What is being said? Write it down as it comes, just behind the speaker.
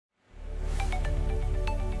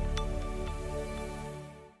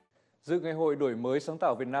Dự Ngày hội đổi mới sáng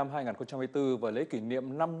tạo Việt Nam 2024 và lễ kỷ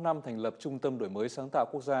niệm 5 năm thành lập Trung tâm đổi mới sáng tạo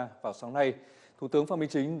quốc gia vào sáng nay, Thủ tướng Phạm Minh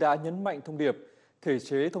Chính đã nhấn mạnh thông điệp thể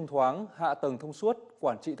chế thông thoáng, hạ tầng thông suốt,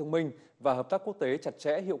 quản trị thông minh và hợp tác quốc tế chặt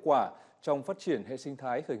chẽ hiệu quả trong phát triển hệ sinh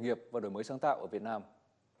thái khởi nghiệp và đổi mới sáng tạo ở Việt Nam.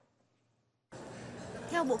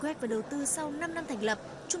 Theo Bộ Kế hoạch và Đầu tư, sau 5 năm thành lập,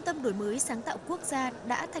 Trung tâm đổi mới sáng tạo quốc gia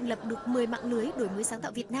đã thành lập được 10 mạng lưới đổi mới sáng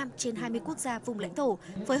tạo Việt Nam trên 20 quốc gia vùng lãnh thổ,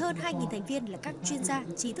 với hơn 2.000 thành viên là các chuyên gia,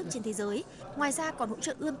 trí thức trên thế giới. Ngoài ra còn hỗ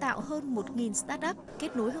trợ ươm tạo hơn 1.000 start-up,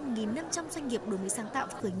 kết nối hơn 1.500 doanh nghiệp đổi mới sáng tạo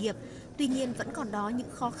và khởi nghiệp. Tuy nhiên vẫn còn đó những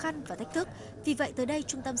khó khăn và thách thức. Vì vậy tới đây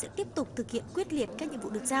trung tâm sẽ tiếp tục thực hiện quyết liệt các nhiệm vụ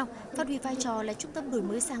được giao, phát huy vai trò là trung tâm đổi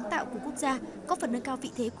mới sáng tạo của quốc gia, góp phần nâng cao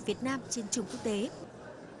vị thế của Việt Nam trên trường quốc tế.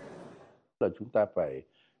 Là chúng ta phải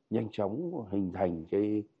nhanh chóng hình thành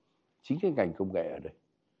chính cái ngành công nghệ ở đây.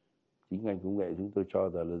 Chính ngành công nghệ chúng tôi cho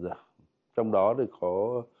rằng là trong đó thì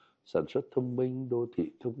có sản xuất thông minh, đô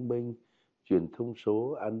thị thông minh, truyền thông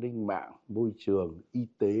số, an ninh mạng, môi trường, y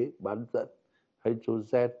tế, bán dẫn,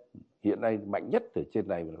 hydrogen. Hiện nay mạnh nhất ở trên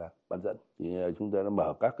này là bán dẫn. Thì chúng ta đã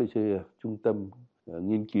mở các cái trung tâm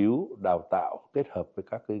nghiên cứu, đào tạo kết hợp với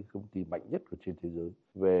các cái công ty mạnh nhất của trên thế giới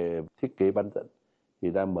về thiết kế bán dẫn. Thì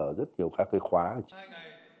đang mở rất nhiều các cái khóa.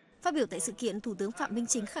 Phát biểu tại sự kiện, Thủ tướng Phạm Minh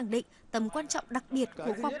Chính khẳng định tầm quan trọng đặc biệt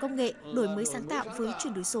của khoa học công nghệ, đổi mới sáng tạo với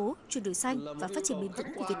chuyển đổi số, chuyển đổi xanh và phát triển bền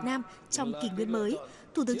vững của Việt Nam trong kỷ nguyên mới.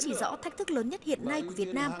 Thủ tướng chỉ rõ thách thức lớn nhất hiện nay của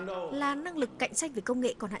Việt Nam là năng lực cạnh tranh về công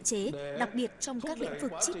nghệ còn hạn chế, đặc biệt trong các lĩnh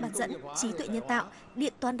vực chip bán dẫn, trí tuệ nhân tạo,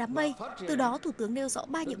 điện toán đám mây. Từ đó, Thủ tướng nêu rõ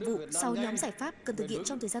 3 nhiệm vụ sau nhóm giải pháp cần thực hiện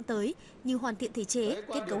trong thời gian tới như hoàn thiện thể chế,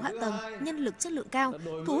 kết cấu hạ tầng, nhân lực chất lượng cao,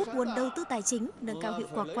 thu hút nguồn đầu tư tài chính, nâng cao hiệu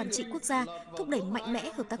quả quản trị quốc gia, thúc đẩy mạnh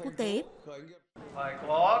mẽ hợp tác quốc tế. Phải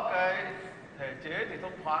có cái thể chế thì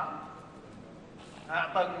thông thoáng,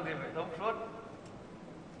 hạ tầng thì phải thông suốt,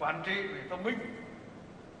 quản trị phải thông minh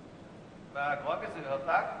và có cái sự hợp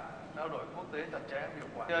tác trao đổi quốc tế chặt chẽ hiệu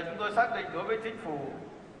quả. Giờ chúng tôi xác định đối với chính phủ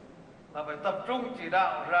là phải tập trung chỉ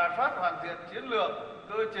đạo rà soát hoàn thiện chiến lược,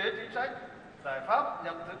 cơ chế chính sách, giải pháp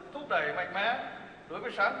nhằm thúc đẩy mạnh mẽ đối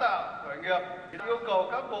với sáng tạo, khởi nghiệp. Yêu cầu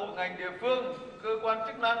các bộ ngành địa phương, cơ quan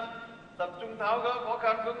chức năng tập trung tháo gỡ khó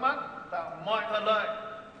khăn vướng mắc, tạo mọi thuận lợi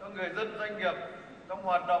cho người dân doanh nghiệp trong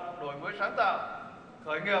hoạt động đổi mới sáng tạo,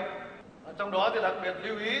 khởi nghiệp. Trong đó thì đặc biệt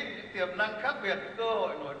lưu ý những tiềm năng khác biệt, cơ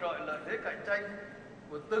hội nổi trội, lợi thế cạnh tranh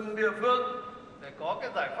của từng địa phương để có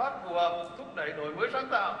cái giải pháp phù hợp thúc đẩy đổi mới sáng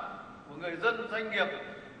tạo của người dân doanh nghiệp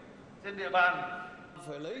trên địa bàn.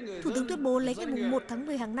 Thủ tướng tuyên bố lấy ngày 1 tháng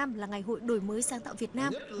 10 hàng năm là Ngày hội đổi mới sáng tạo Việt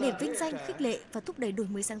Nam để vinh danh, khích lệ và thúc đẩy đổi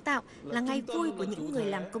mới sáng tạo, là ngày vui của những người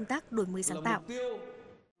làm công tác đổi mới sáng tạo.